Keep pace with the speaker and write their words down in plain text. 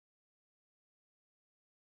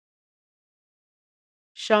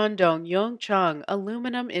Shandong Yongchang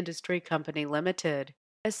Aluminum Industry Company Limited,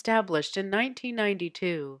 established in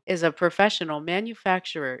 1992, is a professional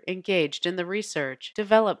manufacturer engaged in the research,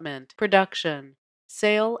 development, production,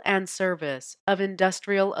 sale, and service of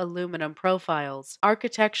industrial aluminum profiles,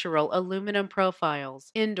 architectural aluminum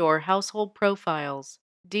profiles, indoor household profiles,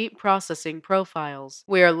 deep processing profiles.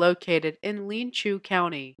 We are located in Linqiu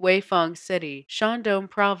County, Weifang City, Shandong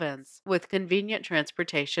Province, with convenient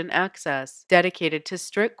transportation access. Dedicated to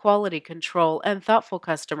strict quality control and thoughtful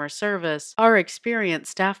customer service, our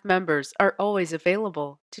experienced staff members are always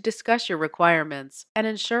available to discuss your requirements and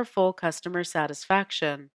ensure full customer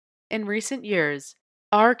satisfaction. In recent years,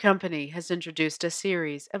 our company has introduced a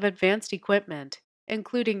series of advanced equipment,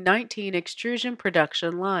 including 19 extrusion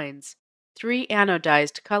production lines, 3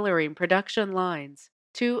 anodized coloring production lines,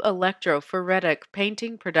 2 electrophoretic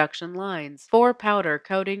painting production lines, 4 powder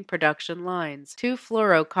coating production lines, 2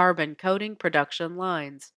 fluorocarbon coating production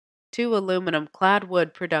lines, 2 aluminum clad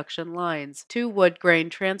wood production lines, 2 wood grain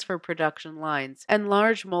transfer production lines, and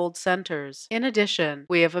large mold centers. In addition,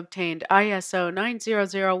 we have obtained ISO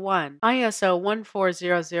 9001, ISO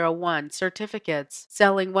 14001 certificates,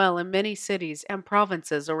 selling well in many cities and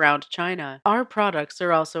provinces around China. Our products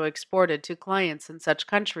are also exported to clients in such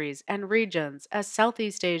countries and regions as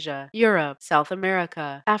Southeast Asia, Europe, South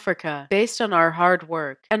America, Africa. Based on our hard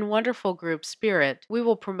work and wonderful group spirit, we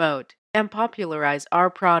will promote and popularize our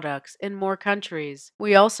products in more countries.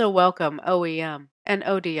 We also welcome OEM and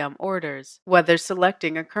ODM orders, whether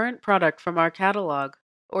selecting a current product from our catalog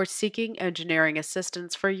or seeking engineering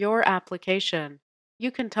assistance for your application.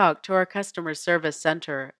 You can talk to our customer service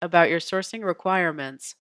center about your sourcing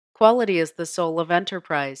requirements. Quality is the soul of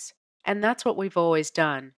enterprise, and that's what we've always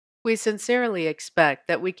done. We sincerely expect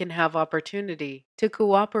that we can have opportunity to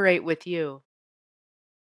cooperate with you